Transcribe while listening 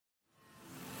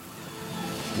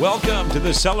Welcome to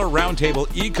the Seller Roundtable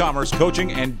e-commerce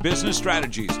coaching and business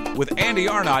strategies with Andy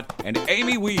Arnott and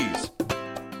Amy Wees.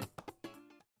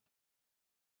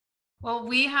 Well,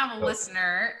 we have a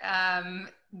listener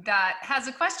that has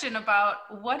a question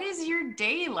about what is your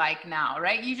day like now,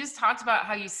 right? You just talked about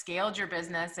how you scaled your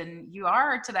business and you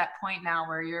are to that point now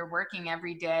where you're working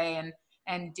every day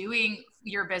and doing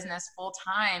your business full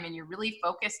time and you're really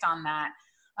focused on that.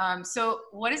 So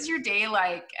what is your day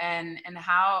like and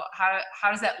how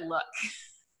does that look?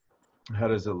 How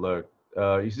does it look?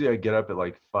 Usually I get up at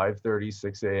like 5:30,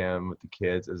 6 a.m. with the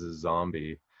kids as a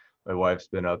zombie. My wife's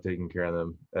been up taking care of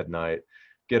them at night.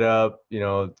 Get up,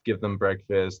 give them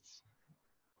breakfast,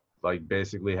 like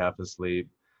basically half asleep.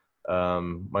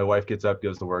 My wife gets up,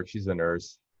 goes to work. She's a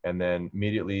nurse. And then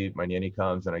immediately my nanny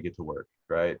comes and I get to work,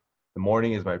 right? The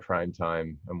morning is my prime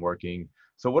time. I'm working.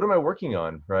 So what am I working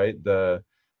on, right?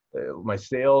 My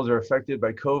sales are affected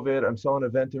by COVID. I'm selling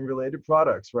event and related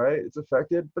products, right? It's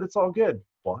affected, but it's all good.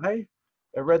 Why?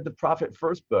 I read the Profit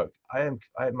First book.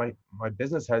 My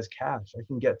business has cash. I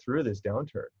can get through this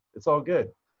downturn. It's all good.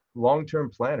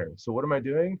 Long-term planner. So what am I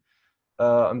doing?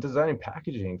 I'm designing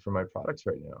packaging for my products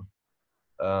right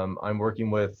now. I'm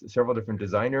working with several different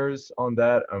designers on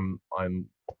that.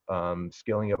 I'm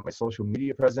scaling up my social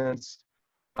media presence.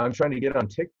 I'm trying to get on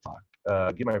TikTok,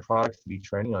 get my products to be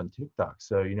trending on TikTok.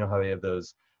 So you know how they have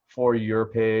those for your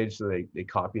page, so they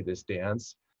copy this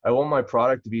dance. I want my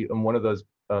product to be on one of those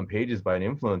pages by an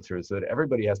influencer so that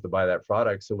everybody has to buy that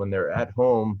product. So when they're at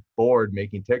home, bored,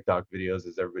 making TikTok videos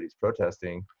as everybody's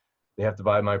protesting, they have to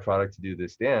buy my product to do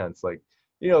this dance. Like,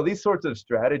 these sorts of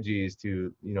strategies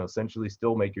to, essentially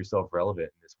still make yourself relevant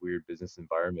in this weird business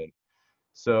environment.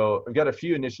 So I've got a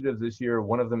few initiatives this year.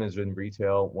 One of them is in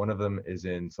retail. One of them is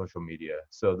in social media.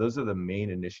 So those are the main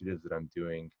initiatives that I'm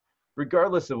doing,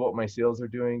 regardless of what my sales are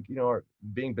doing.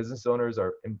 Being business owners,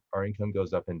 our income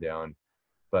goes up and down,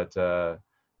 but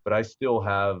I still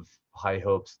have high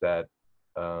hopes that,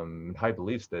 high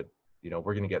beliefs that,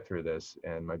 we're going to get through this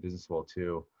and my business will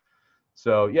too.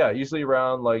 So yeah, usually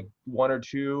around like 1 or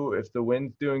 2, if the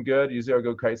wind's doing good, usually I'll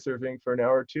go kite surfing for an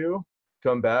hour or two,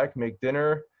 come back, make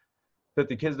dinner, put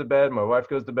the kids to bed, my wife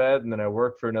goes to bed, and then I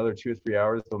work for another 2 or 3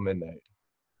 hours till midnight.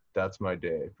 That's my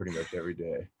day, pretty much every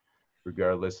day,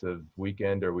 regardless of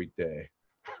weekend or weekday.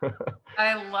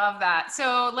 I love that.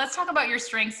 So let's talk about your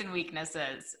strengths and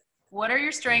weaknesses. What are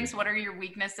your strengths? What are your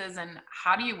weaknesses? And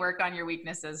how do you work on your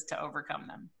weaknesses to overcome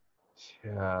them?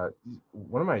 Yeah,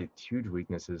 one of my huge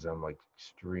weaknesses, I'm like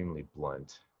extremely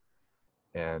blunt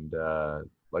and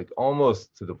like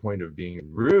almost to the point of being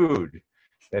rude.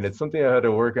 And it's something I had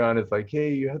to work on. It's like,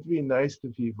 hey, you have to be nice to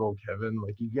people, Kevin.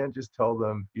 Like, you can't just tell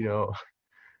them, you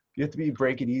have to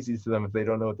break it easy to them if they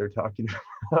don't know what they're talking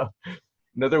about.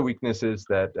 Another weakness is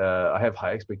that I have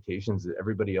high expectations that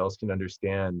everybody else can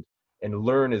understand and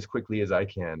learn as quickly as I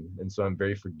can. And so I'm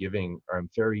very forgiving, or I'm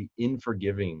very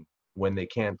unforgiving when they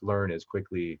can't learn as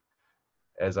quickly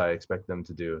as I expect them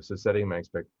to do. So setting my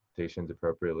expectations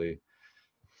appropriately.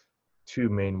 2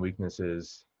 main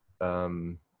weaknesses.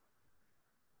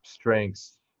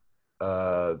 Strengths.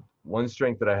 One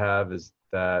strength that I have is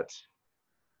that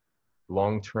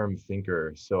long-term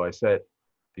thinker. So I set,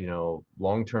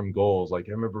 long-term goals. Like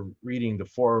I remember reading The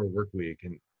 4-Hour Workweek,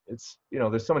 and it's,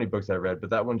 there's so many books I read, but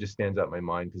that one just stands out in my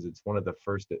mind because it's one of the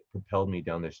first that propelled me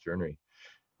down this journey.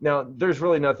 Now, there's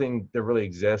really nothing that really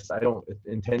exists. I don't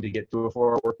intend to get to a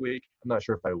 4-hour workweek. I'm not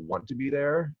sure if I want to be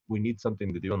there. We need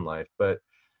something to do in life, but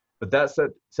that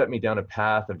set me down a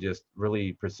path of just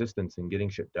really persistence and getting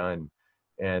shit done.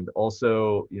 And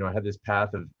also, I had this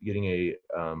path of getting a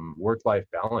work-life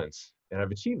balance, and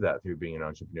I've achieved that through being an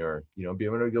entrepreneur. Being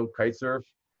able to go kite surf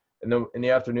in the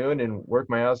afternoon and work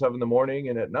my ass off in the morning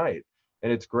and at night.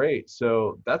 And it's great.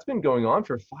 So that's been going on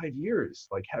for 5 years,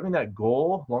 like having that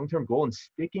goal, long-term goal, and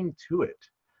sticking to it.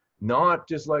 Not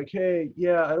just like, hey,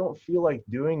 yeah, I don't feel like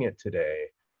doing it today,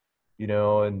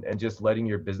 and just letting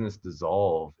your business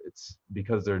dissolve. It's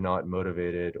because they're not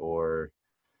motivated, or,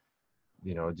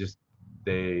 just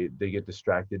they get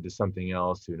distracted to something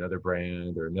else, to another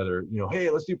brand or another, hey,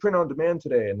 let's do print on demand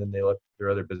today. And then they let their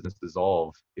other business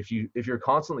dissolve. If you're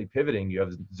constantly pivoting, you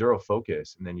have zero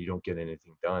focus and then you don't get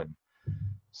anything done.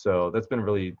 So that's been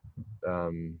really,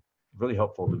 really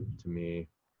helpful to me.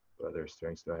 What other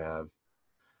strengths do I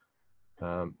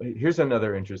have? Here's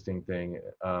another interesting thing.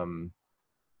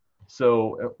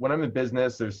 So when I'm in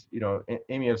business, there's,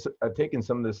 Amy, I've taken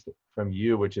some of this from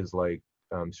you, which is like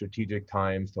strategic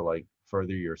times to like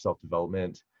further your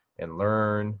self-development and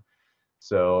learn.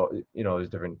 So, there's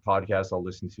different podcasts I'll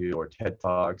listen to or TED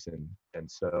Talks.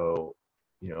 And so,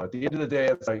 at the end of the day,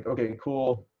 it's like, okay,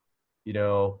 cool.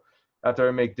 After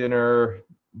I make dinner,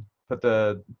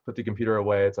 put the computer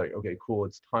away. It's like, okay, cool.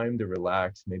 It's time to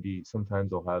relax. Maybe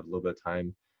sometimes I'll have a little bit of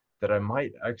time that I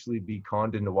might actually be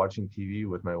conned into watching TV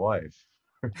with my wife,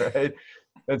 right?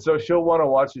 And so she'll want to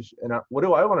watch it. And what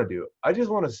do I want to do? I just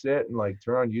want to sit and like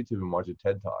turn on YouTube and watch a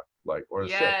TED Talk, like, or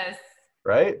sit, Yes.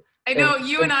 right? I know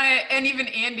you and I, and even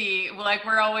Andy, like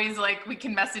we're always like, we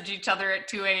can message each other at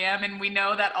 2 a.m. and we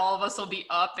know that all of us will be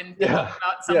up and thinking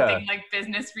about something like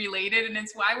business related. And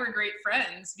it's why we're great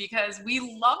friends, because we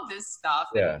love this stuff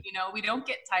and, you know, we don't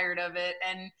get tired of it.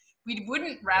 And we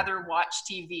wouldn't rather watch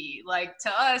TV. Like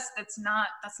to us, that's not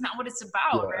what it's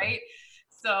about, right?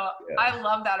 So I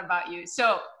love that about you.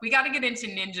 So we got to get into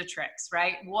ninja tricks,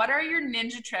 right? What are your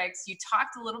ninja tricks? You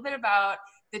talked a little bit about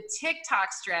the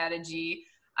TikTok strategy.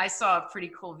 I saw a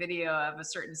pretty cool video of a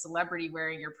certain celebrity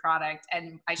wearing your product,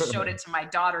 and I showed it to my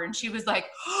daughter, and she was like,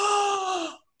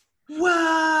 oh,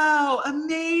 wow,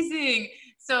 amazing.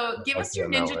 So give us your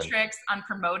ninja tricks on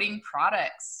promoting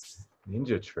products.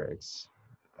 Ninja tricks.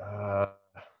 What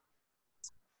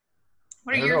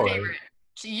are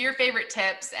your favorite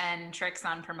tips and tricks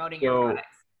on promoting your products?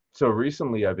 So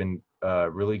recently I've been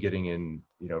really getting in,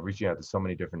 you know, reaching out to so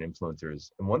many different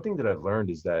influencers. And one thing that I've learned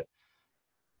is that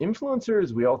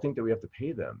influencers, we all think that we have to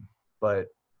pay them, but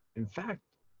in fact,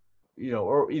 you know,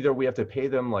 or either we have to pay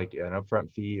them like an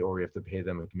upfront fee, or we have to pay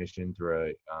them a commission through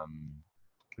a,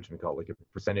 what should we call it, like a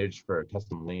percentage for a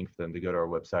custom link for them to go to our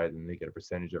website, and they get a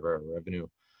percentage of our revenue.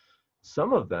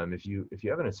 Some of them, if you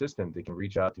have an assistant, they can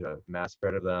reach out to a mass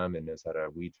spread of them and knows how to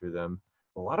weed through them.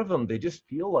 A lot of them, they just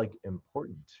feel like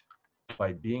important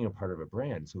by being a part of a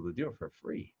brand, so they do it for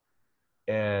free.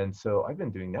 And so I've been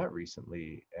doing that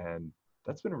recently, and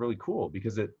that's been really cool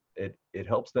because it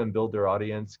helps them build their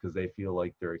audience because they feel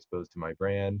like they're exposed to my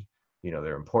brand. You know,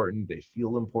 they're important. They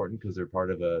feel important because they're part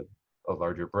of a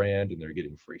larger brand, and they're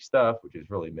getting free stuff, which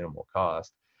is really minimal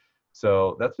cost.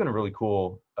 So that's been really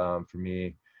cool for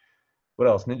me. What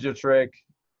else? Ninja trick.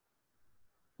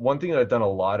 One thing that I've done a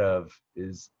lot of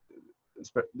is,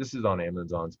 this is on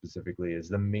Amazon specifically, is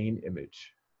the main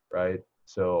image, right?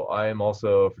 So I am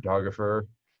also a photographer.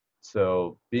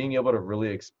 So being able to really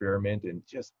experiment and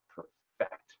just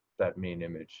perfect that main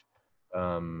image.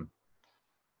 Done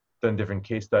different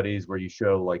case studies where you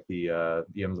show like the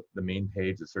main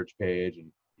page, the search page,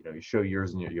 and you know, you show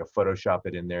yours and you Photoshop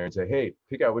it in there and say, hey,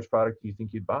 pick out which product you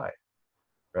think you'd buy,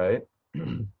 right?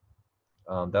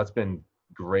 That's been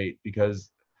great because,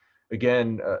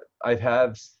 again, I've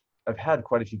had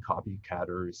quite a few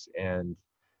copycatters, and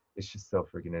it's just so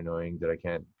freaking annoying that I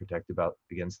can't protect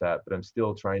against that. But I'm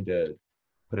still trying to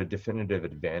put a definitive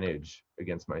advantage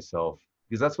against myself,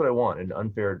 because that's what I want, an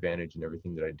unfair advantage in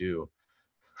everything that I do.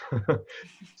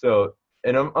 So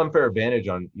an unfair advantage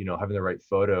on, you know, having the right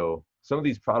photo. Some of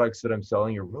these products that I'm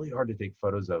selling are really hard to take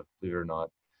photos of, believe it or not.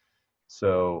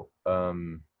 So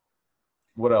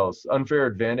what else? Unfair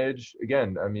advantage.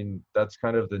 Again, I mean, that's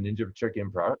kind of the ninja trick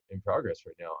in progress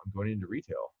right now. I'm going into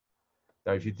retail.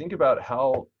 Now, if you think about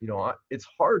how, you know, it's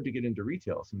hard to get into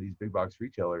retail, some of these big box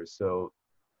retailers. So,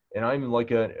 and I'm like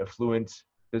an affluent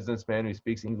businessman who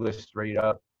speaks English straight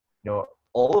up. You know,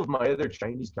 all of my other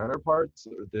Chinese counterparts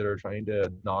that are trying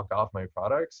to knock off my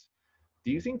products,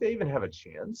 do you think they even have a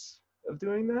chance of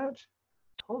doing that?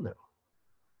 Oh no,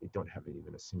 they don't have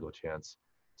even a single chance.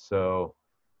 So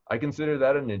I consider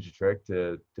that a ninja trick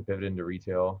to pivot into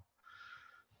retail.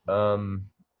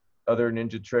 Other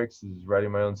ninja tricks is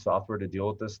writing my own software to deal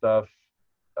with this stuff.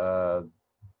 I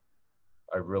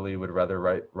really would rather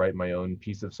write my own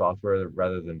piece of software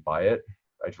rather than buy it.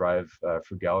 I drive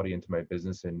frugality into my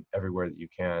business in everywhere that you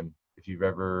can. If you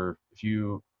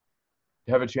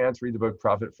have a chance, read the book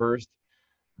Profit First.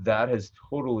 That has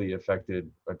totally affected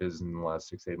my business in the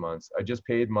last 6-8 months. I just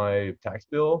paid my tax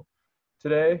bill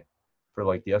today for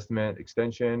like the estimate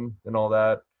extension and all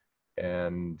that.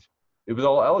 And it was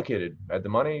all allocated. I had the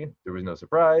money. There was no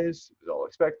surprise. It was all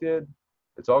expected.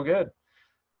 It's all good.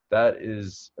 That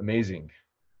is amazing.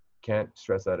 Can't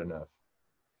stress that enough.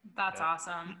 That's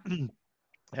awesome.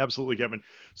 Absolutely, Kevin.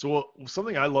 So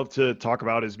something I love to talk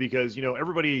about is because, you know,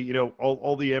 everybody, you know,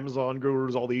 all the Amazon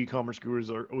gurus, all the e-commerce gurus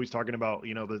are always talking about,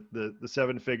 you know, the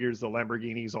 7 figures, the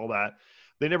Lamborghinis, all that.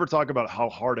 They never talk about how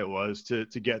hard it was to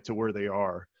get to where they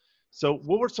are. So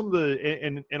what were some of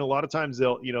and a lot of times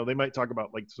they'll, you know, they might talk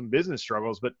about like some business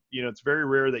struggles, but, you know, it's very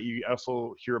rare that you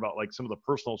also hear about like some of the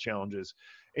personal challenges.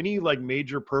 Any like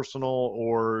major personal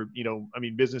or, you know, I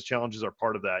mean, business challenges are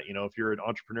part of that. You know, if you're an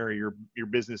entrepreneur, your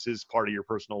business is part of your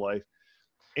personal life.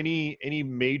 Any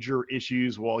major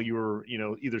issues while you were, you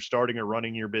know, either starting or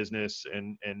running your business,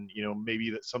 and, you know, maybe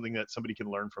that's something that somebody can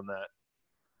learn from that?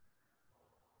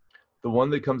 The one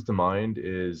that comes to mind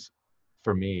is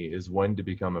for me is when to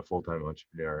become a full-time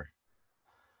entrepreneur.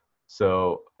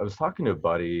 So I was talking to a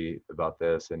buddy about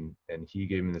this, and he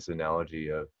gave me this analogy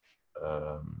of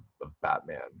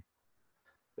Batman.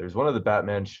 There's one of the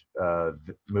Batman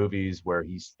movies where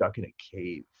he's stuck in a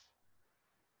cave,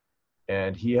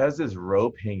 and he has this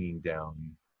rope hanging down,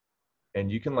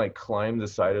 and you can like climb the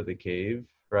side of the cave,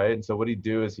 right? And so what he'd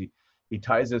do is he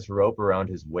ties this rope around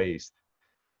his waist,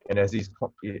 and as he's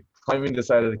climbing the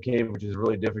side of the cave, which is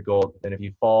really difficult, and if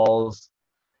he falls,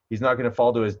 he's not going to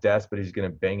fall to his death, but he's going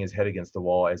to bang his head against the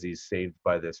wall as he's saved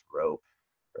by this rope,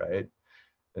 right?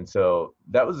 And so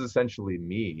that was essentially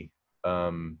me,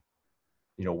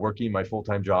 working my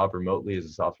full-time job remotely as a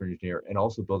software engineer and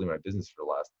also building my business for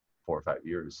the last 4 or 5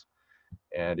 years.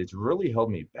 And it's really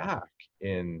held me back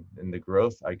in the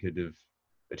growth I could have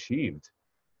achieved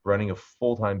running a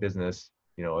full-time business,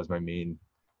 as my main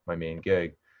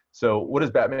gig. So what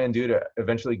does Batman do to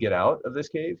eventually get out of this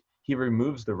cave? He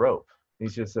removes the rope. He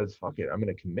just says, fuck it, I'm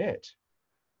going to commit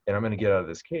and I'm going to get out of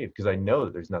this cave because I know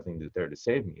that there's nothing there to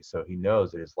save me. So he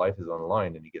knows that his life is on the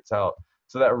line and he gets out.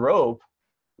 So that rope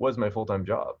was my full-time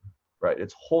job, right?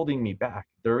 It's holding me back.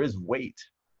 There is weight.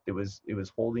 It was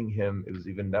holding him. It was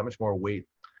even that much more weight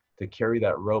to carry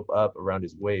that rope up around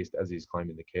his waist as he's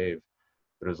climbing the cave,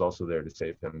 but it was also there to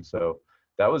save him. So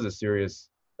that was a serious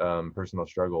personal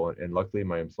struggle. And luckily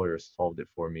my employer solved it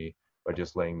for me by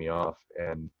just laying me off,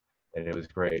 and it was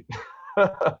great.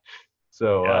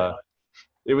 So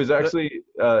it was actually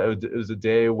it was a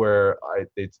day where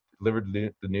they delivered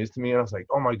the news to me, and I was like,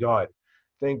 oh my God,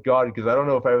 thank God, because I don't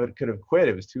know if I could have quit.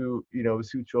 It was too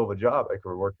chill of a job. I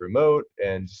could work remote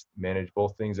and just manage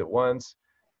both things at once.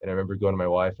 And I remember going to my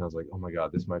wife and I was like, oh my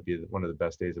God, this might be one of the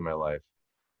best days of my life.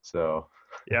 So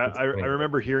yeah, I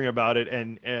remember hearing about it,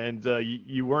 and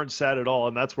you weren't sad at all,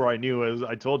 and that's where I knew. As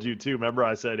I told you too, remember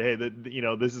I said, hey,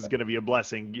 this is going to be a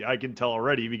blessing. I can tell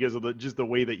already because of just the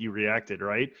way that you reacted,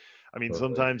 right? I mean,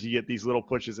 sometimes you get these little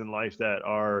pushes in life that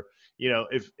are,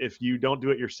 if you don't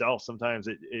do it yourself, sometimes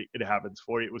it happens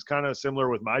for you. It was kind of similar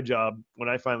with my job when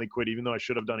I finally quit, even though I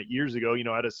should have done it years ago.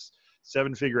 I had a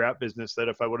 7-figure app business that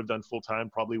if I would have done full time,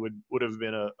 probably would have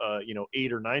been a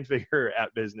 8 or 9-figure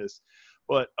app business.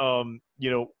 But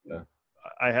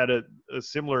I had a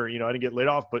similar, I didn't get laid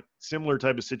off, but similar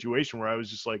type of situation where I was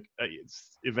just like,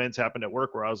 events happened at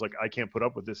work where I was like, I can't put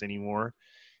up with this anymore.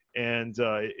 And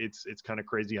it's kind of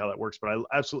crazy how that works, but I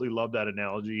absolutely love that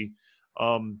analogy.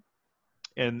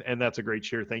 And that's a great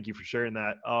share. Thank you for sharing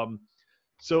that.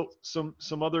 So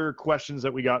some other questions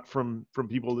that we got from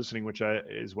people listening, which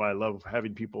is why I love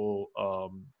having people,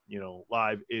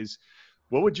 live, is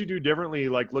what would you do differently?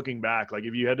 Like looking back, like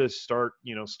if you had to start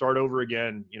over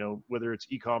again, whether it's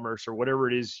e-commerce or whatever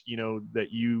it is, that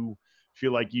you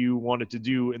feel like you wanted to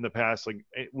do in the past, like,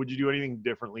 would you do anything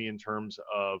differently in terms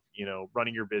of,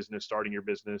 running your business, starting your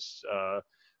business?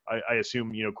 I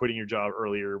assume, quitting your job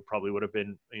earlier probably would have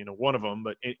been, one of them,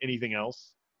 but anything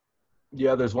else?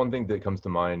 Yeah, there's one thing that comes to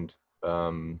mind.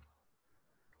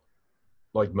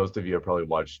 Like most of you have probably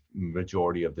watched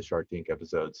majority of the Shark Tank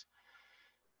episodes.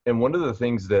 And one of the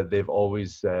things that they've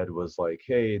always said was like,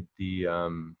 hey,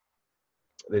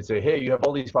 they'd say, hey, you have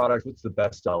all these products, what's the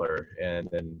best seller? And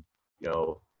then,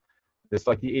 it's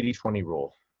like the 80-20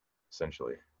 rule,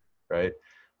 essentially, right?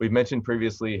 We've mentioned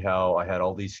previously how I had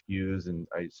all these SKUs, and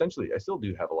I still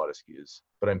do have a lot of SKUs,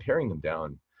 but I'm paring them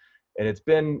down. And it's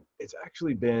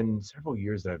actually been several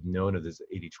years that I've known of this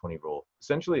 80-20 rule.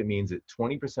 Essentially, it means that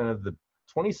 20%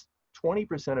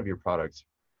 of your products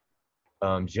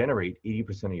generate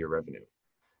 80% of your revenue,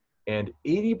 and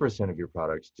 80% of your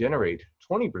products generate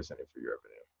 20% of your revenue.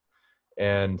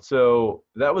 And so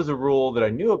that was a rule that I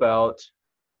knew about,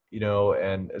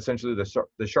 and essentially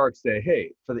the sharks say,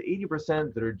 hey, for the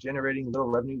 80% that are generating little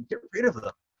revenue, get rid of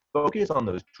them. Focus on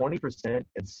those 20%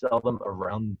 and sell them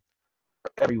around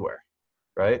everywhere,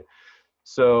 right?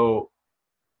 So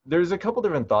there's a couple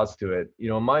different thoughts to it.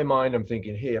 In my mind, I'm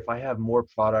thinking, hey, if I have more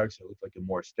products, I look like a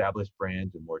more established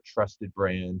brand, a more trusted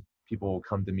brand. People will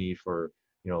come to me for,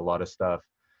 a lot of stuff.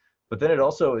 But then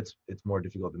it's more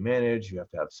difficult to manage. You have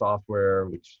to have software,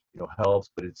 which,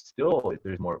 helps, but it's still,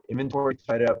 there's more inventory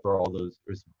tied up for all those.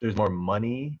 There's more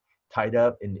money tied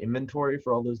up in inventory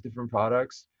for all those different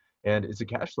products. And it's a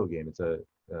cash flow game. It's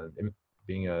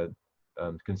being a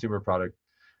consumer product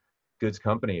goods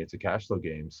company, it's a cash flow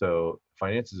game. So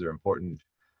finances are important.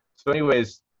 So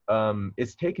anyways,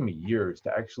 it's taken me years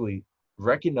to actually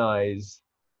recognize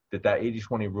that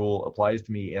 80-20 rule applies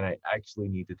to me, and I actually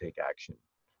need to take action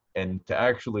and to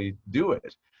actually do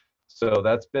it. So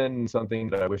that's been something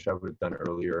that I wish I would have done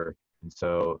earlier. And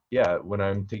so, yeah, when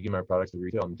I'm taking my products to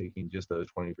retail, I'm taking just those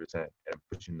 20% and I'm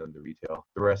pushing them to retail.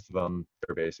 The rest of them,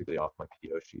 they're basically off my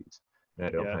PO sheets, and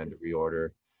I don't Yeah. plan to reorder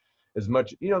as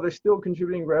much. They're still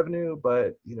contributing revenue,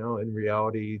 but in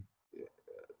reality, it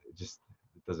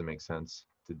doesn't make sense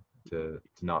to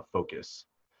not focus.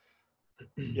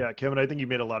 Yeah, Kevin, I think you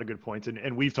made a lot of good points,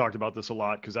 and we've talked about this a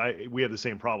lot because we have the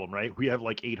same problem, right? We have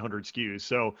like 800 SKUs.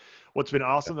 So what's been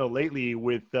awesome though lately,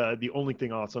 with the only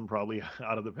thing awesome probably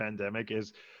out of the pandemic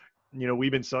is,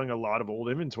 we've been selling a lot of old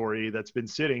inventory that's been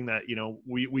sitting that,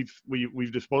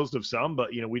 we've disposed of some, but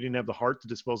we didn't have the heart to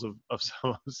dispose of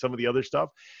some of the other stuff,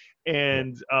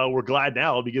 and we're glad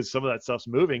now because some of that stuff's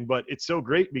moving. But it's so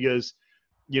great because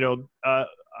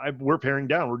we're paring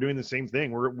down. We're doing the same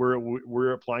thing.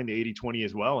 We're applying the 80/20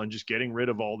 as well, and just getting rid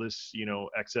of all this,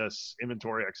 excess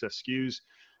inventory, excess SKUs.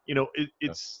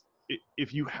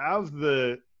 If you have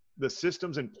the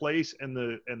systems in place and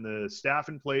the staff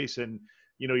in place, and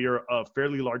you're a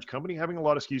fairly large company, having a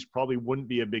lot of SKUs probably wouldn't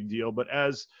be a big deal. But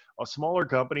as a smaller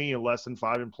company, less than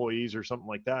 5 employees or something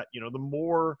like that, the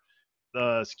more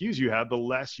SKUs you have, the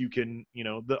less you can,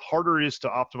 the harder it is to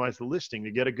optimize the listing, to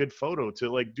get a good photo,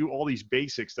 to like do all these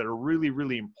basics that are really,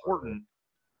 really important,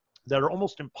 that are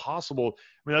almost impossible.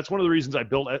 I mean, that's one of the reasons I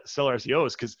built Seller SEO,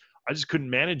 is because I just couldn't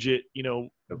manage it,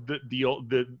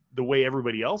 the way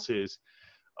everybody else is.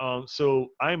 So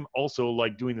I'm also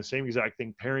like doing the same exact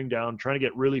thing, paring down, trying to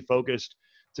get really focused.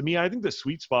 To me, I think the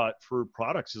sweet spot for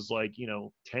products is like,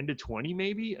 10 to 20,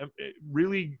 maybe,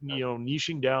 really,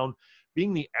 niching down,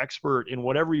 being the expert in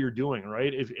whatever you're doing,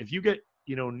 right? If you get,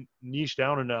 niche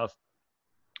down enough,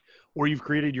 or you've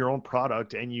created your own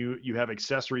product and you have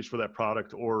accessories for that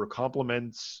product, or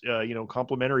complements,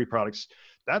 complementary products,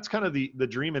 that's kind of the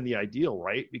dream and the ideal,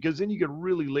 right? Because then you can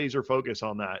really laser focus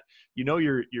on that.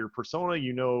 Your persona,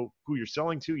 who you're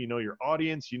selling to, your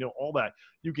audience, all that.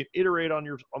 You can iterate on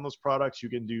those products. You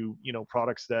can do,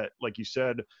 products that, like you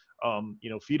said,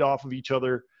 feed off of each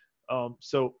other.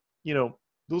 So,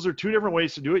 those are two different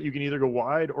ways to do it. You can either go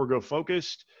wide or go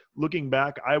focused. Looking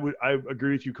back, I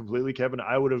agree with you completely, Kevin.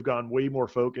 I would have gone way more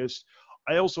focused.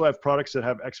 I also have products that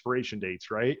have expiration dates,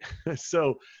 right?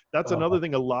 So that's another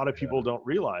thing a lot of people don't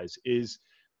realize is,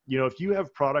 if you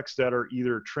have products that are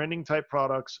either trending type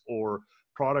products, or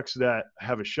products that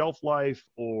have a shelf life,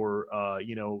 or,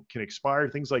 can expire,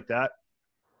 things like that,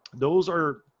 those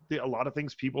are a lot of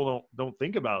things people don't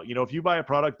think about. If you buy a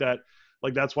product that,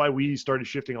 like, that's why we started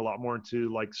shifting a lot more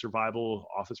into like survival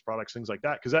office products, things like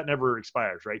that, because that never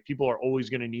expires, right? People are always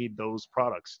going to need those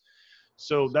products.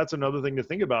 So that's another thing to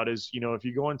think about is, if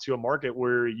you go into a market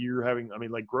where you're having,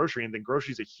 like grocery, and then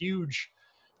grocery is a huge,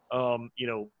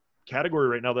 category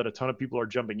right now that a ton of people are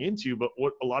jumping into. But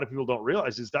what a lot of people don't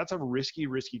realize is that's a risky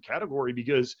category,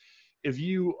 because if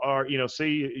you are,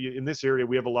 say in this area,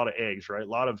 we have a lot of eggs, right? A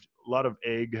lot of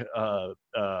egg,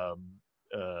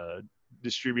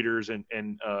 distributors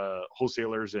and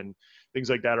wholesalers and things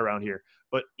like that around here.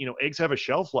 But eggs have a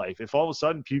shelf life. If all of a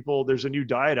sudden there's a new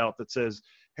diet out that says,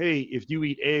 hey, if you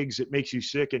eat eggs, it makes you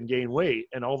sick and gain weight,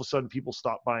 and all of a sudden people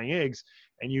stop buying eggs,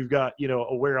 and you've got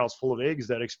a warehouse full of eggs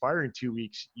that expire in 2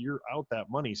 weeks, you're out that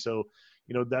money. So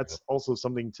that's also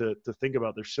something to think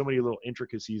about. There's so many little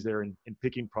intricacies there in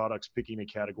picking products, picking a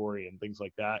category, and things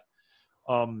like that.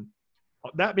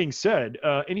 That being said,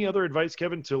 any other advice,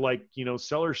 Kevin, to like,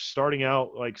 sellers starting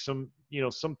out, like some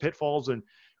pitfalls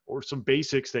or some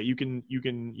basics that you can,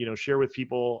 share with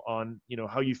people on,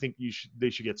 how you think they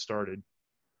should get started?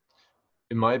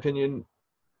 In my opinion,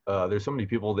 there's so many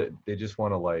people that they just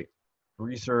want to like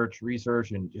research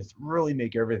and just really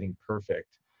make everything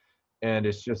perfect. And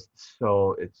it's just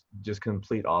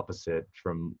complete opposite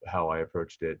from how I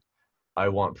approached it. I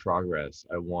want progress.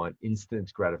 I want instant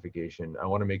gratification. I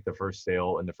want to make the first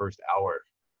sale in the first hour,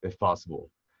 if possible.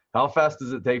 How fast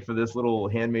does it take for this little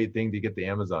handmade thing to get to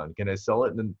Amazon? Can I sell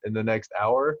it in the next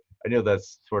hour? I know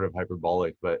that's sort of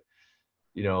hyperbolic, but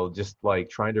just like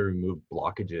trying to remove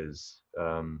blockages.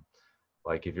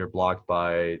 Like if you're blocked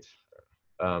by,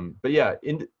 but yeah,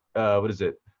 what is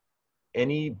it?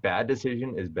 Any bad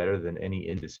decision is better than any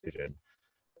indecision.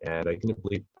 And I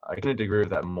couldn't agree with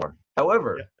that more.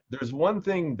 However, there's one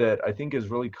thing that I think is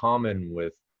really common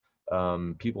with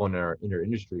people in our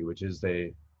industry, which is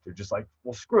they're just like,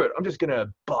 well, screw it, I'm just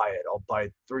gonna buy it. I'll buy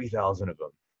 3,000 of them,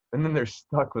 and then they're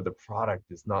stuck with a product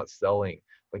that's not selling.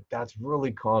 Like, that's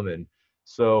really common.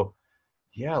 So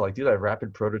yeah, like do that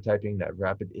rapid prototyping, that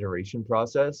rapid iteration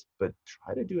process, but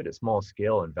try to do it at small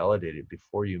scale and validate it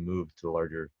before you move to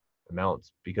larger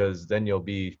amounts, because then you'll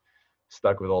be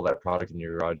stuck with all that product in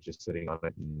your garage, just sitting on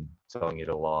it and selling it at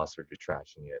a loss or just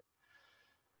trashing it.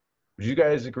 Would you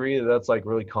guys agree that that's like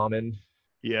really common?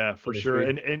 Yeah, for sure.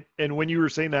 industry. And when you were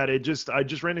saying that, I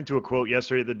just ran into a quote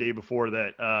yesterday, the day before,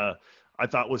 that I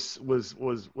thought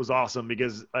was awesome,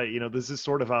 because this is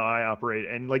sort of how I operate.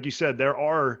 And like you said, there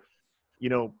are,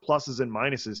 pluses and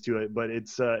minuses to it, but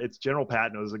it's General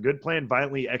Patton. It was a good plan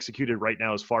violently executed right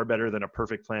now is far better than a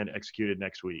perfect plan executed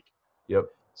next week. Yep.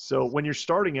 So when you're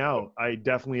starting out, I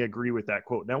definitely agree with that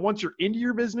quote. Now, once you're into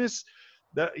your business,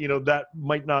 that that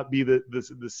might not be the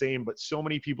same, but so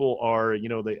many people are,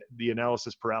 the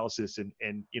analysis paralysis,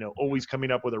 and always coming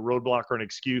up with a roadblock or an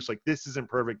excuse like, this isn't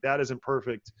perfect, that isn't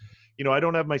perfect. I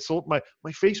don't have my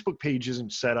Facebook page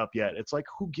isn't set up yet. It's like,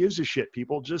 who gives a shit?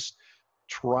 People just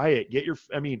try it.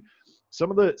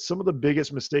 Some of the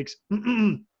biggest mistakes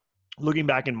looking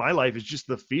back in my life is just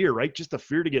the fear, right? Just the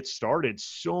fear to get started.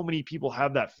 So many people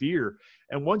have that fear.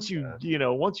 And once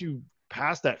once you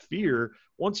pass that fear,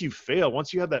 once you fail,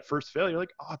 once you have that first failure, you're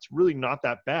like, oh, it's really not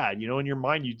that bad. In your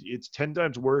mind, it's 10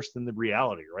 times worse than the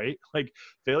reality, right? Like,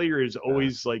 failure is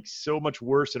always like so much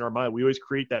worse in our mind. We always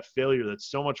create that failure that's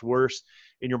so much worse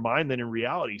in your mind than in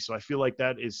reality. So I feel like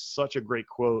that is such a great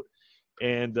quote.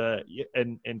 And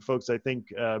folks, I think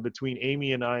between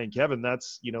Amy and I and Kevin,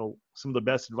 that's some of the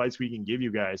best advice we can give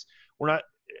you guys.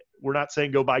 We're not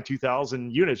saying go buy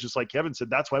 2,000 units, just like Kevin said.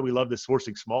 That's why we love this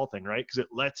sourcing small thing, right? Because it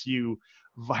lets you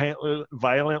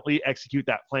violently execute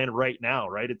that plan right now,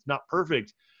 right? It's not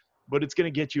perfect, but it's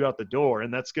going to get you out the door,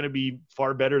 and that's going to be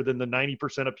far better than the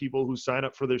 90% of people who sign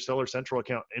up for their Seller Central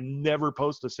account and never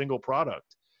post a single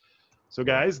product. So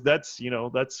guys, that's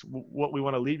what we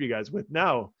want to leave you guys with.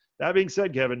 Now, that being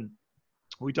said, Kevin,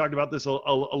 we talked about this a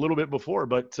little bit before,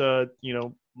 but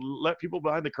let people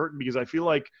behind the curtain, because I feel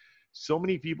like so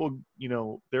many people,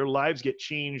 their lives get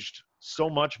changed so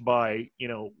much by,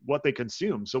 what they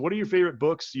consume. So what are your favorite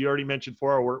books? You already mentioned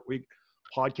 4-Hour Work Week,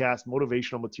 podcast,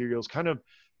 motivational materials, kind of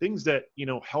things that,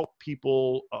 help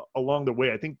people along the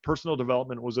way. I think personal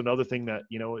development was another thing that,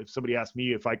 if somebody asked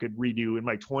me if I could redo in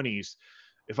my 20s,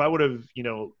 if I would have,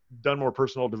 done more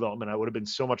personal development, I would have been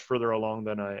so much further along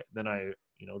than I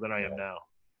am now.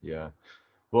 Yeah.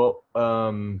 Well,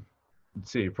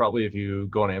 let's see, probably if you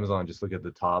go on Amazon, just look at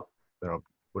the top,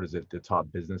 what is it? The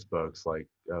top business books, like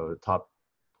the top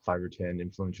 5 or 10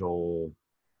 influential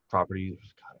properties.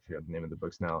 God, I forgot the name of the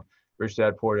books now. Rich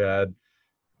Dad, Poor Dad,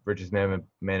 Richest Man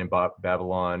in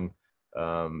Babylon,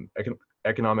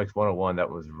 Economics 101. That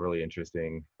was really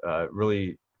interesting,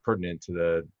 really pertinent to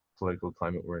the political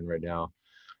climate we're in right now.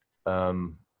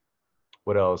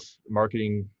 What else?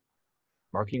 Marketing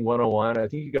 101. I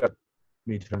think you got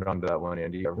me turned on to that one,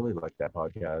 Andy. I really like that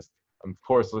podcast. I'm, of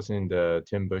course, listening to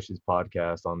Tim Bush's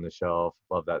podcast, On the Shelf.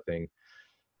 Love that thing.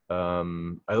 I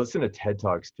listen to TED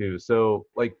Talks too. So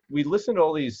like, we listen to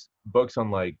all these books on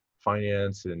like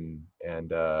finance and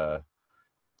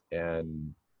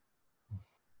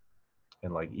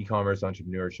like e-commerce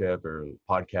entrepreneurship or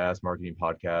marketing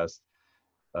podcasts.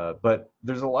 But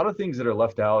there's a lot of things that are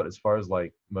left out as far as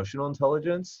like emotional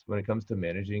intelligence when it comes to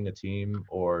managing a team,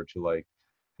 or to like,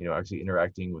 actually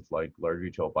interacting with like large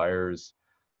retail buyers.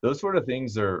 Those sort of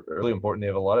things are really important. They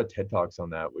have a lot of TED Talks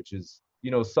on that, which is,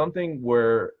 something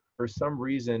where for some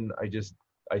reason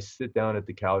I sit down at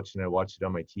the couch and I watch it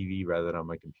on my TV rather than on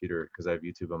my computer, because I have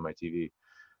YouTube on my TV.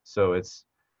 So it's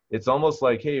almost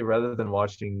like, hey, rather than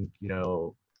watching,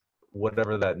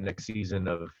 whatever that next season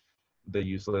of the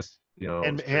useless,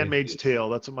 and Handmaid's Tale,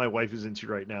 that's what my wife is into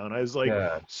right now. And I was like,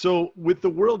 yeah. So with the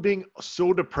world being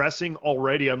so depressing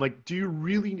already, I'm like, do you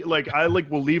really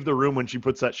will leave the room when she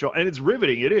puts that show, and it's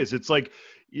riveting. It is. It's like,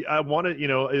 I want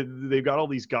to, they've got all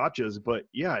these gotchas, but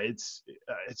yeah, it's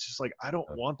just like, I don't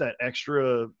want that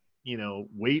extra,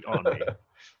 weight on me.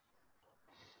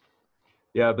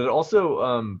 Yeah. But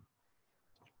also,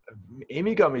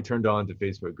 Amy got me turned on to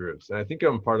Facebook groups, and I think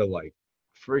I'm part of like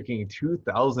freaking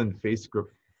 2,000 Facebook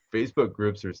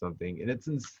groups or something, and it's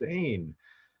insane.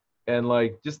 And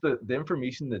like, just the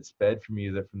information that's fed from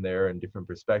you from there, and different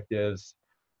perspectives,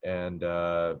 and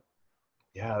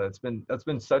yeah, that's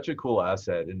been such a cool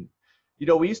asset. And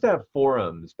we used to have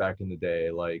forums back in the day,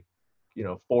 like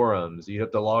forums, you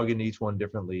have to log into each one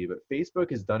differently, but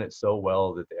Facebook has done it so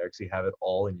well that they actually have it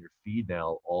all in your feed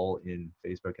now, all in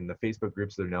Facebook, and the Facebook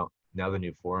groups are now the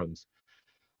new forums.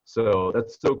 So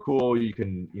that's so cool. You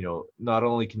can, not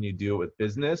only can you do it with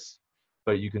business,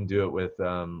 but you can do it with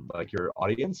like your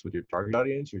audience, with your target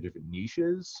audience, your different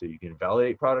niches. So you can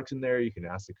validate products in there. You can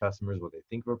ask the customers what they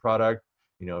think of a product,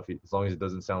 as long as it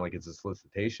doesn't sound like it's a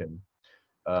solicitation.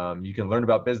 You can learn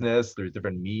about business. There's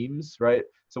different memes, right?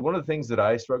 So one of the things that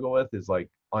I struggle with is like,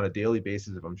 on a daily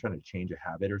basis, if I'm trying to change a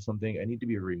habit or something, I need to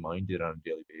be reminded on a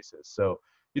daily basis. So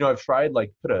I've tried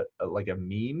like put like a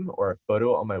meme or a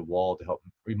photo on my wall to help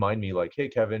remind me like, hey,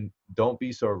 Kevin, don't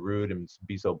be so rude and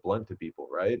be so blunt to people,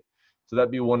 right? So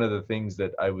that'd be one of the things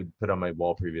that I would put on my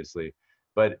wall previously.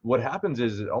 But what happens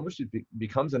is it almost just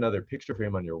becomes another picture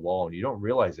frame on your wall, and you don't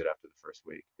realize it after the first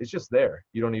week. It's just there.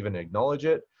 You don't even acknowledge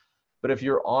it. But if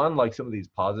you're on like some of these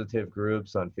positive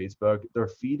groups on Facebook, they're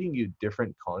feeding you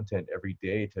different content every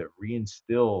day to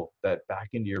reinstill that back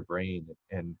into your brain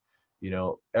and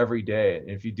every day. And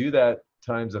if you do that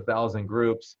times 1,000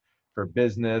 groups for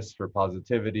business, for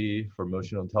positivity, for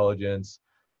emotional intelligence,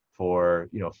 for,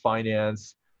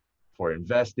 finance, for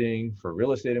investing, for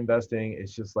real estate investing,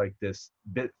 it's just like this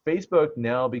bit. Facebook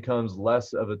now becomes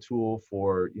less of a tool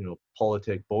for,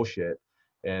 politic bullshit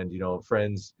and,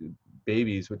 friends,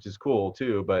 babies, which is cool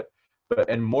too, but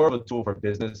and more of a tool for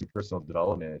business and personal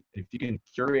development. If you can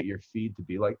curate your feed to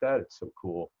be like that, it's so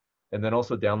cool. And then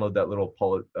also download that little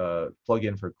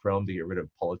plugin for Chrome to get rid of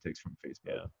politics from Facebook.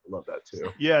 Yeah. I love that too.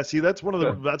 Yeah, see, that's one of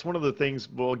the things.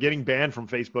 Well, getting banned from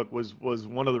Facebook was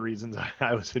one of the reasons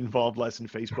I was involved less in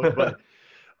Facebook. But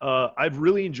I've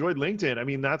really enjoyed LinkedIn. I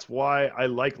mean, that's why I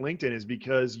like LinkedIn, is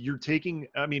because you're taking.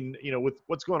 I mean, with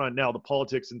what's going on now, the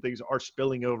politics and things are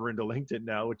spilling over into LinkedIn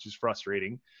now, which is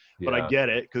frustrating. But I get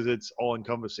it, because it's all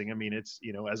encompassing. I mean, it's,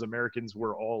 as Americans,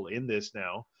 we're all in this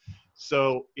now.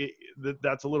 So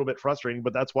that's a little bit frustrating,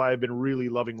 but that's why I've been really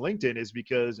loving LinkedIn, is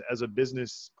because as a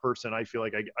business person, I feel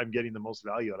like I'm getting the most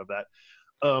value out of that.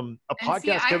 I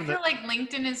feel like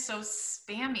LinkedIn is so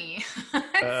spammy.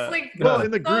 It's like, well, in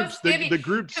the groups, the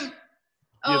groups.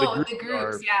 The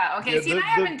groups. Yeah. Okay. I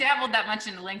haven't dabbled that much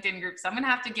into LinkedIn groups. So I'm gonna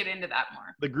have to get into that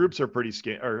more. The groups are pretty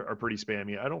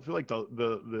spammy. I don't feel like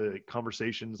the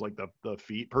conversations, like the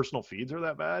personal feeds, are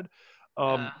that bad.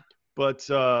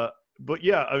 But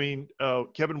yeah, I mean,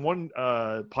 Kevin, one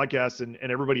podcast, and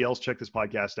everybody else, check this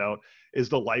podcast out, is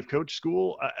the Life Coach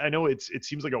School. I know it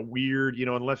seems like a weird,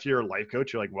 unless you're a life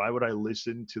coach, you're like, why would I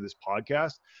listen to this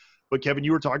podcast? But Kevin,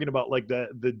 you were talking about like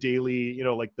the daily,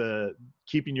 like the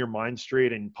keeping your mind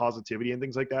straight and positivity and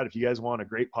things like that. If you guys want a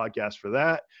great podcast for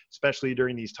that, especially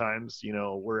during these times,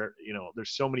 where,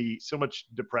 there's so much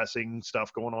depressing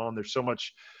stuff going on. There's so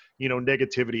much,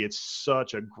 negativity. It's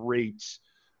such a great,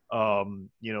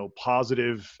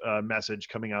 positive message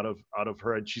coming out of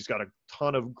her. And she's got a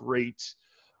ton of great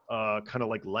kind of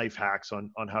like life hacks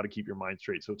on how to keep your mind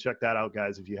straight. So check that out,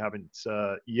 guys, if you haven't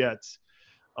yet.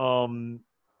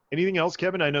 Anything else,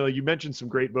 Kevin? I know you mentioned some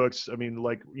great books. I mean,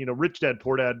 like, Rich Dad,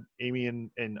 Poor Dad, Amy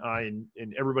and I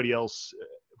and everybody else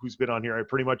who's been on here, I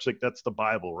pretty much like that's the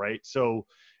Bible, right? So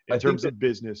in terms of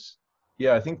business.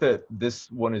 Yeah, I think that this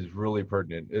one is really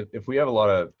pertinent. If we have a lot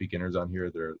of beginners on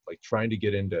here, they're like trying to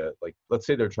get into, like, let's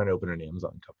say they're trying to open an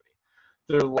Amazon company.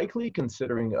 They're likely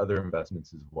considering other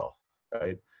investments as well,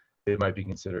 right? They might be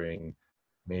considering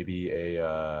maybe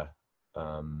a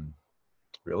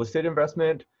real estate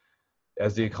investment.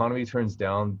 As the economy turns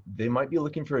down, they might be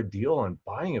looking for a deal on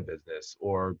buying a business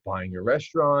or buying a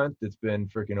restaurant that's been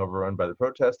freaking overrun by the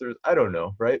protesters. I don't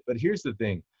know, right? But here's the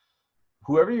thing.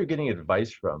 Whoever you're getting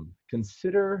advice from,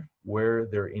 consider where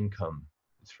their income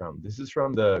is from. This is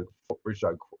from the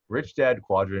Rich Dad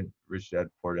Quadrant, Rich Dad,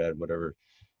 Poor Dad, whatever.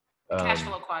 Cash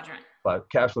flow quadrant. But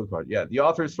cash flow quadrant. Yeah, the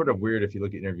author is sort of weird if you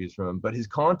look at interviews from him, but his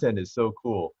content is so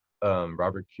cool.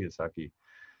 Robert Kiyosaki.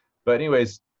 But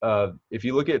anyways, if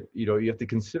you look at, you have to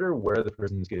consider where the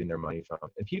person's getting their money from.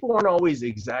 And people aren't always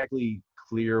exactly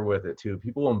clear with it too.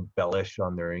 People embellish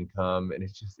on their income, and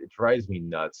it drives me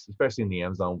nuts, especially in the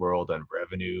Amazon world on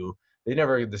revenue. They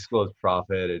never disclose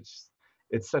profit. It's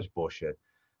such bullshit.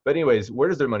 But anyways, where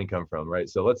does their money come from, right?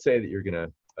 So let's say that you're gonna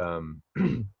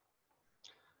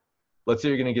let's say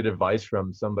you're gonna get advice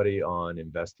from somebody on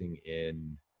investing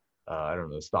in I don't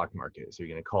know, the stock market. So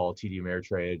you're gonna call TD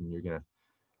Ameritrade, and you're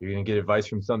gonna get advice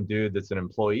from some dude that's an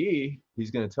employee.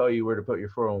 He's gonna tell you where to put your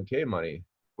 401k money.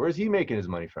 Where's he making his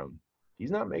money from?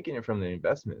 He's not making it from the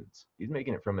investments. He's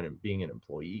making it from being an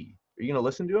employee. Are you gonna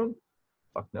listen to him?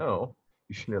 Fuck no.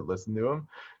 You shouldn't listen to him,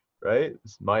 right?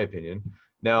 It's my opinion.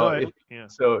 Now,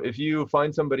 if you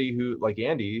find somebody who, like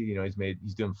Andy,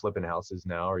 he's doing flipping houses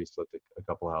now, or he's flipped a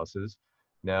couple houses.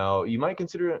 Now, you might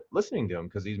consider listening to him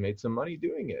because he's made some money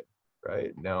doing it,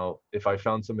 right? Now, if I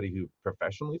found somebody who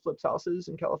professionally flips houses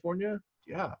in California,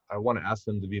 yeah, I want to ask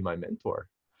them to be my mentor.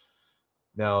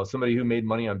 Now, somebody who made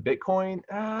money on Bitcoin,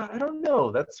 I don't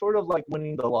know. That's sort of like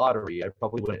winning the lottery. I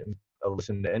probably wouldn't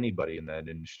listen to anybody in that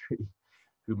industry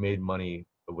who made money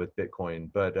with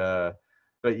Bitcoin.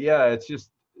 But yeah, it's just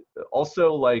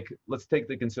also like, let's take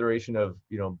the consideration of,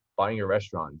 buying a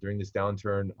restaurant. During this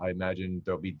downturn, I imagine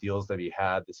there'll be deals that be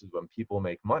had. This is when people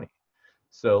make money.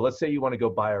 So let's say you want to go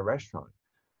buy a restaurant.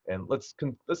 And let's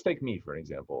take me for an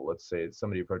example. Let's say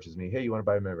somebody approaches me, hey, you want to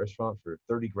buy my restaurant for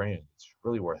 30 grand? It's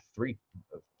really worth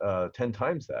 10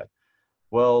 times that.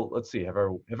 Well, let's see. Have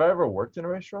I ever worked in a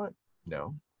restaurant?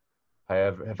 No.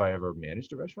 Have I ever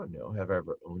managed a restaurant? No. Have I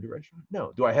ever owned a restaurant?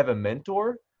 No. Do I have a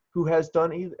mentor who has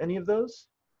done any of those?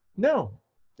 No.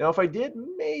 Now, if I did,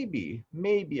 maybe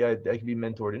I could be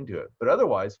mentored into it. But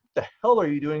otherwise, what the hell are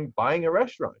you doing buying a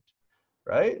restaurant,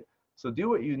 right? So do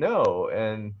what you know.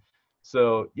 And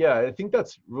so, yeah, I think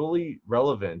that's really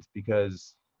relevant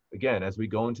because, again, as we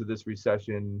go into this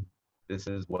recession, this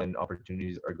is when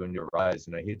opportunities are going to arise.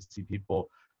 And I hate to see people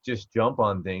just jump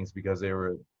on things because they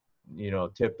were,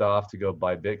 tipped off to go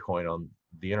buy Bitcoin on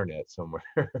the internet somewhere.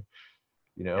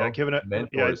 Yeah, Kevin,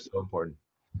 mentor is so important.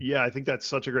 Yeah, I think that's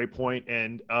such a great point.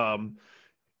 And I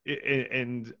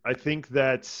think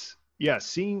that's,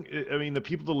 the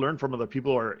people to learn from are the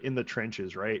people who are in the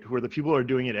trenches, right? Who are the people who are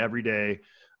doing it every day.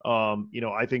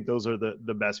 I think those are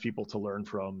the best people to learn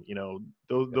from.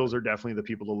 Those are definitely the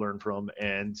people to learn from.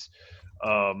 And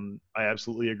I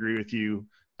absolutely agree with you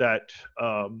that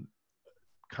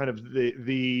kind of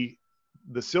the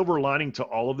silver lining to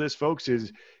all of this, folks,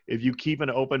 is if you keep an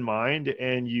open mind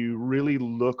and you really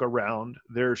look around,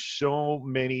 there's so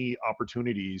many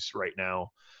opportunities right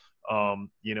now.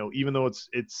 Even though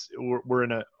we're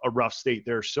in a rough state,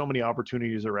 there are so many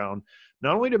opportunities around,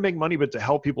 not only to make money, but to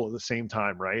help people at the same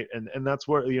time. Right. And that's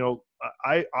where,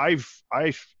 I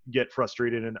get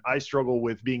frustrated and I struggle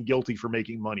with being guilty for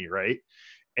making money. Right.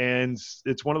 And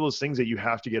it's one of those things that you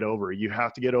have to get over. You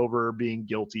have to get over being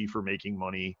guilty for making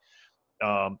money.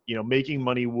 Making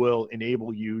money will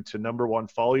enable you to, number one,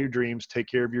 follow your dreams, take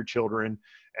care of your children,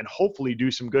 and hopefully do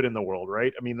some good in the world.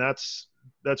 Right. I mean, that's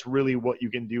really what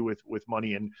you can do with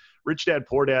money. And Rich Dad,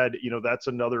 Poor Dad, that's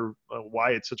another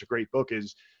why it's such a great book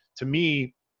is, to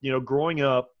me, growing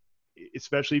up,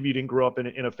 especially if you didn't grow up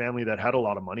in a family that had a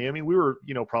lot of money. I mean, we were,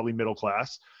 probably middle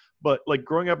class, but like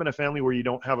growing up in a family where you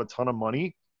don't have a ton of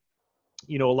money,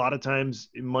 a lot of times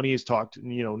money is talked,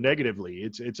 negatively.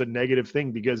 It's a negative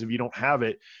thing because if you don't have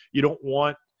it, you don't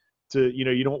want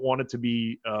it to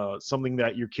be something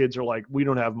that your kids are like, we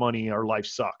don't have money, our life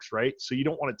sucks, right? So you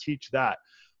don't want to teach that.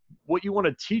 What you want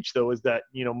to teach, though, is that,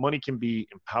 money can be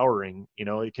empowering.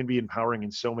 It can be empowering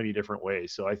in so many different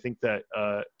ways. So I think that,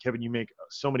 Kevin, you make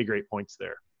so many great points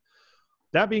there.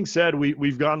 That being said,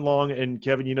 we've gone long, and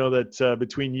Kevin, that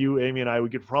between you, Amy, and I, we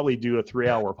could probably do a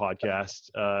 3-hour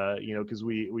podcast, because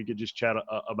we could just chat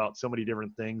about so many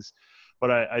different things.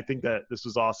 But I think that this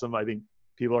was awesome. I think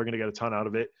people are going to get a ton out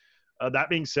of it. That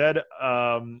being said,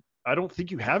 I don't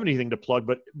think you have anything to plug,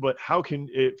 but how can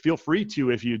it, feel free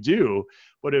to if you do,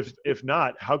 but if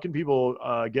not, how can people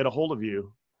get a hold of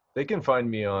you? They can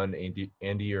find me on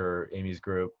Andy or Amy's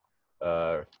group.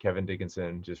 Kevin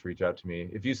Dickinson, just reach out to me.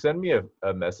 If you send me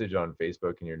a message on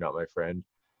Facebook and you're not my friend,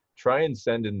 try and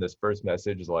send in this first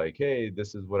message like, hey,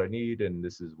 this is what I need and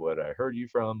this is what I heard you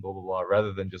from, blah, blah, blah,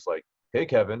 rather than just like, hey,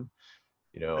 Kevin,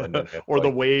 and then or the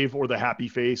wave or the happy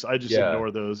face. I just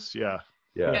ignore those. Yeah.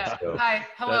 So hi,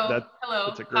 hello,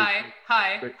 hello,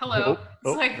 hi, great. hello.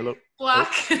 It's like hello.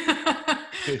 block.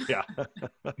 Yeah.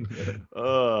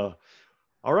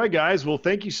 All right, guys. Well,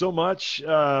 thank you so much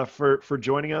for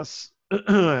joining us.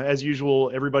 As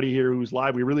usual, everybody here who's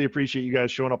live, we really appreciate you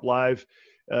guys showing up live.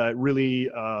 Really,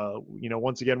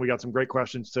 once again, we got some great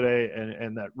questions today,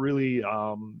 and that really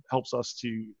helps us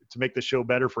to make the show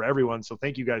better for everyone. So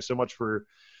thank you guys so much for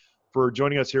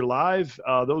joining us here live.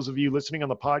 Those of you listening on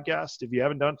the podcast, if you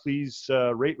haven't done, please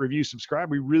rate, review, subscribe.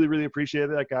 We really, really appreciate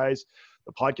that, guys.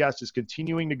 The podcast is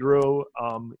continuing to grow.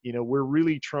 We're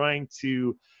really trying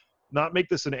to not make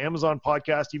this an Amazon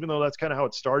podcast, even though that's kind of how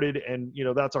it started. And,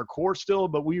 that's our core still,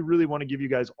 but we really want to give you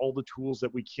guys all the tools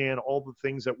that we can, all the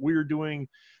things that we're doing,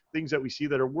 things that we see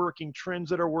that are working, trends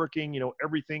that are working,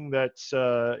 everything that's,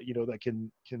 that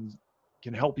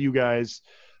can help you guys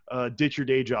ditch your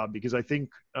day job. Because I think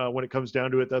when it comes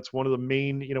down to it, that's one of the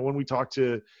main, when we talk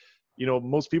to,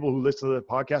 most people who listen to the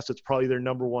podcast, it's probably their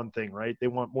number one thing, right? They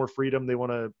want more freedom. They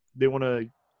want to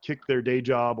kick their day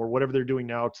job or whatever they're doing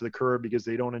now to the curb because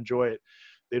they don't enjoy it.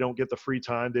 They don't get the free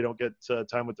time. They don't get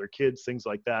time with their kids, things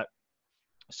like that.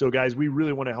 So guys, we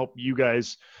really want to help you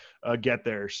guys get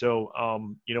there. So,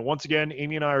 once again,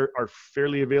 Amy and I are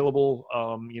fairly available.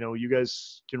 You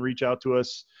guys can reach out to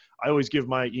us. I always give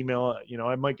my email,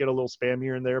 I might get a little spam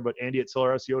here and there, but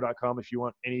andy@sellerseo.com if you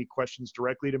want any questions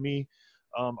directly to me.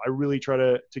 I really try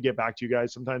to get back to you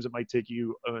guys. Sometimes it might take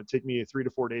me 3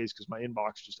 to 4 days because my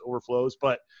inbox just overflows,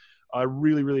 but I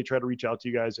really, really try to reach out to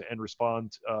you guys and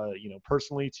respond,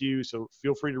 personally to you. So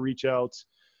feel free to reach out.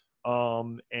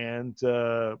 And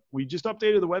we just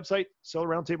updated the website,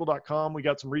 sellerroundtable.com. We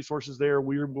got some resources there.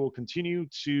 We will continue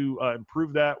to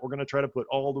improve that. We're going to try to put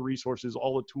all the resources,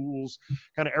 all the tools,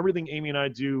 kind of everything Amy and I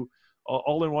do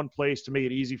all in one place to make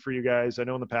it easy for you guys. I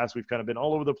know in the past we've kind of been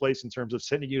all over the place in terms of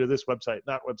sending you to this website,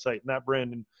 and that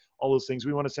brand, and all those things.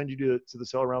 We want to send you to the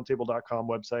sellerroundtable.com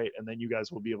website, and then you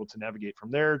guys will be able to navigate from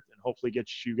there and hopefully get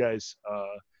you guys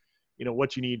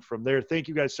what you need from there. Thank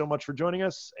you guys so much for joining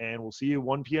us, and we'll see you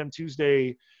 1 p.m.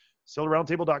 Tuesday.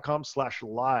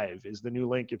 sellerroundtable.com/live is the new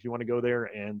link if you want to go there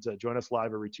and join us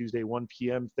live every Tuesday, 1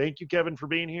 p.m. Thank you, Kevin, for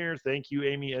being here. Thank you,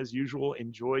 Amy, as usual.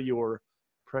 Enjoy your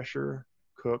pressure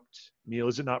cooked meal.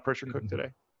 Is it not pressure cooked today?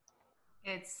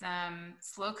 It's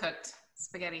slow cooked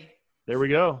spaghetti. There we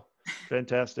go.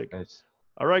 Fantastic. Nice.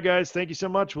 All right, guys. Thank you so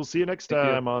much. We'll see you next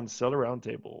time on Seller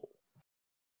Roundtable.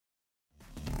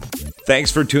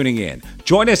 Thanks for tuning in.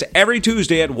 Join us every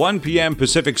Tuesday at 1 p.m.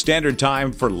 Pacific Standard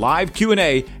Time for live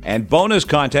Q&A and bonus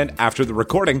content after the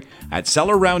recording at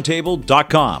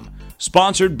sellerroundtable.com.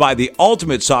 Sponsored by the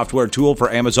ultimate software tool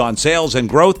for Amazon sales and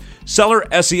growth,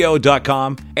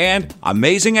 sellerseo.com and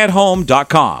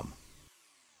amazingathome.com.